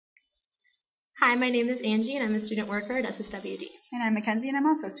Hi, my name is Angie and I'm a student worker at SSWD. And I'm Mackenzie and I'm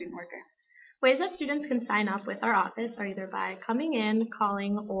also a student worker. Ways that students can sign up with our office are either by coming in,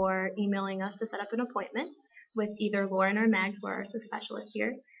 calling, or emailing us to set up an appointment with either Lauren or Meg, who are the specialists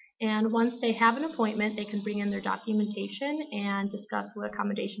here. And once they have an appointment, they can bring in their documentation and discuss what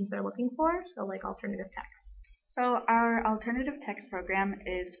accommodations they're looking for, so like alternative text. So our alternative text program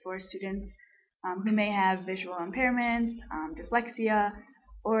is for students who may have visual impairments, dyslexia,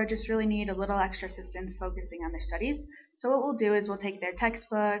 or just really need a little extra assistance focusing on their studies. So what we'll do is we'll take their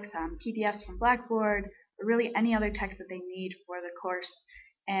textbooks, PDFs from Blackboard, or really any other text that they need for the course,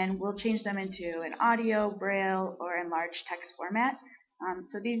 and we'll change them into an audio, braille, or enlarged text format.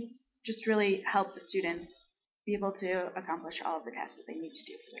 So these just really help the students be able to accomplish all of the tasks that they need to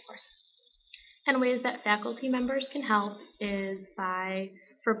do for their courses. And ways that faculty members can help is by,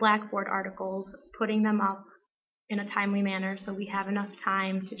 for Blackboard articles, putting them up in a timely manner so we have enough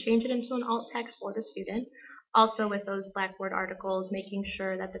time to change it into an alt text for the student. Also with those Blackboard articles, making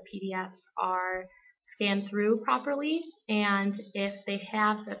sure that the PDFs are scanned through properly, and if they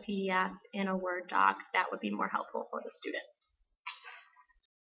have the PDF in a Word doc, that would be more helpful for the student.